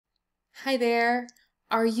Hi there.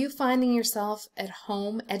 Are you finding yourself at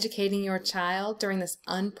home educating your child during this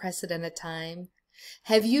unprecedented time?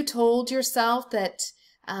 Have you told yourself that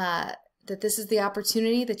this is the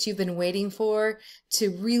opportunity that you've been waiting for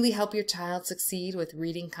to really help your child succeed with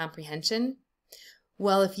reading comprehension?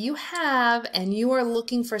 Well, if you have and you are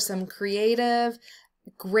looking for some creative,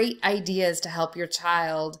 great ideas to help your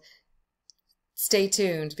child, stay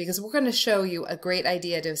tuned because we're going to show you a great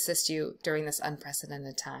idea to assist you during this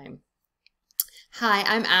unprecedented time. Hi,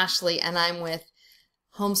 I'm Ashley and I'm with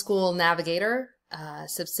Homeschool Navigator, a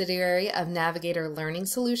subsidiary of Navigator Learning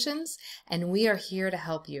Solutions, and we are here to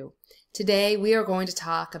help you. Today we are going to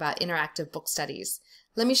talk about interactive book studies.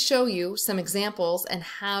 Let me show you some examples and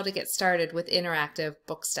how to get started with interactive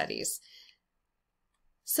book studies.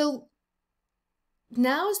 So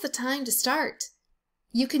now is the time to start.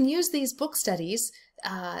 You can use these book studies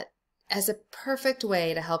as a perfect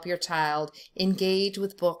way to help your child engage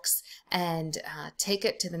with books and take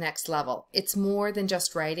it to the next level. It's more than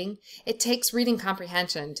just writing. It takes reading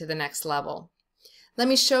comprehension to the next level. Let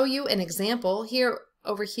me show you an example.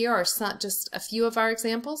 Over here are just a few of our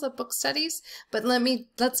examples of book studies, but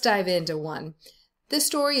let's dive into one. This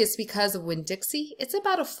story is Because of Winn-Dixie. It's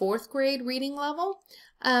about a 4th grade reading level,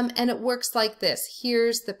 and it works like this.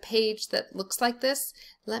 Here's the page that looks like this.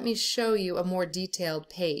 Let me show you a more detailed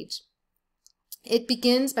page. It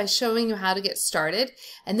begins by showing you how to get started,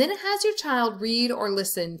 and then it has your child read or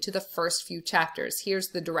listen to the first few chapters. Here's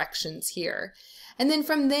the directions here. And then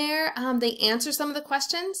from there, they answer some of the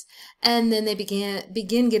questions, and then they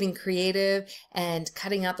begin getting creative and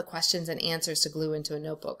cutting out the questions and answers to glue into a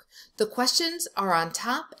notebook. The questions are on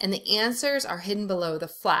top, and the answers are hidden below the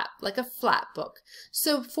flap, like a flap book.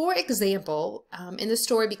 So for example, in the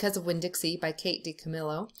story Because of Winn-Dixie by Kate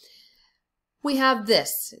DiCamillo, we have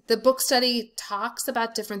this. The book study talks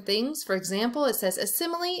about different things. For example, it says a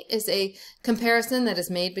simile is a comparison that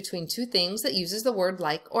is made between two things that uses the word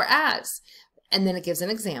like or as. And then it gives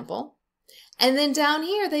an example. And then down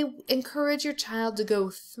here, they encourage your child to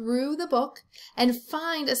go through the book and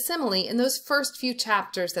find a simile in those first few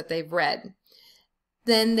chapters that they've read.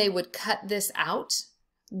 Then they would cut this out,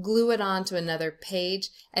 glue it onto another page,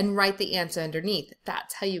 and write the answer underneath.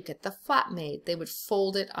 That's how you get the flap made. They would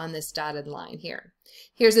fold it on this dotted line here.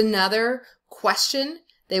 Here's another question.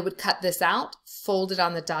 They would cut this out, fold it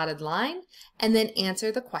on the dotted line, and then answer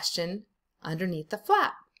the question underneath the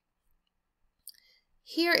flap.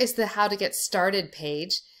 Here is the How to Get Started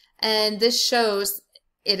page, and this shows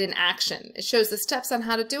it in action. It shows the steps on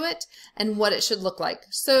how to do it and what it should look like.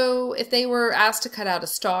 So if they were asked to cut out a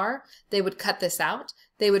star, they would cut this out.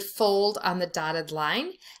 They would fold on the dotted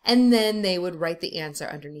line, and then they would write the answer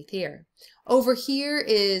underneath here. Over here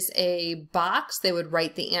is a box. They would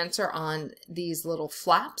write the answer on these little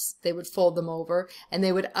flaps. They would fold them over, and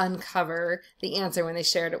they would uncover the answer when they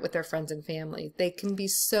shared it with their friends and family. They can be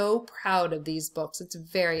so proud of these books. It's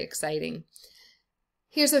very exciting.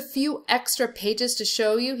 Here's a few extra pages to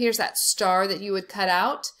show you. Here's that star that you would cut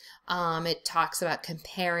out. It talks about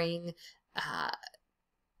comparing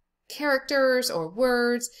characters or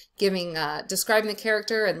words, describing the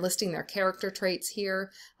character and listing their character traits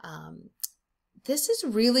here. This is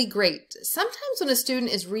really great. Sometimes when a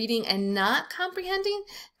student is reading and not comprehending,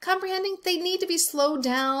 they need to be slowed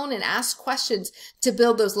down and ask questions to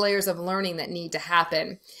build those layers of learning that need to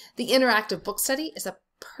happen. The interactive book study is a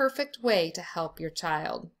perfect way to help your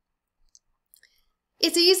child.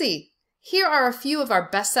 It's easy. Here are a few of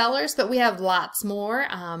our bestsellers, but we have lots more.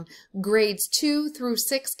 Grades 2 through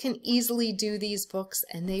 6 can easily do these books,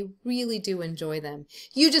 and they really do enjoy them.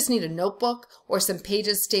 You just need a notebook or some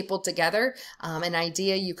pages stapled together. An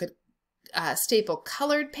idea, you could staple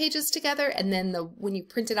colored pages together, and then when you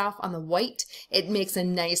print it off on the white, it makes a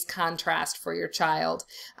nice contrast for your child.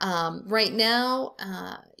 Right now,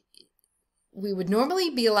 we would normally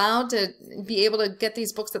be allowed to be able to get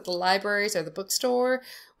these books at the libraries or the bookstore,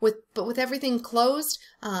 but with everything closed,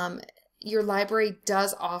 your library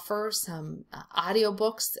does offer some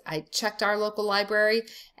audiobooks. I checked our local library,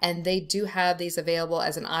 and they do have these available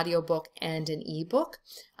as an audiobook and an ebook.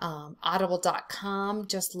 Audible.com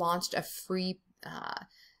just launched a free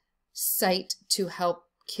site to help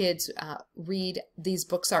kids read. These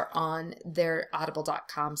books are on their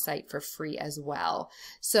audible.com site for free as well.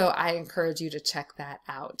 So I encourage you to check that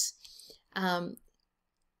out.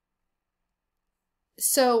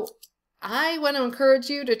 So I want to encourage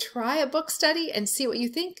you to try a book study and see what you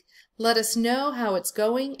think. Let us know how it's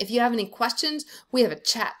going. If you have any questions, we have a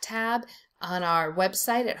chat tab on our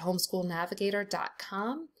website at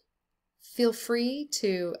homeschoolnavigator.com. Feel free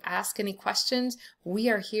to ask any questions. We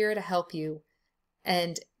are here to help you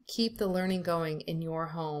and keep the learning going in your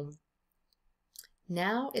home.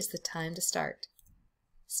 Now is the time to start.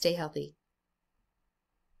 Stay healthy.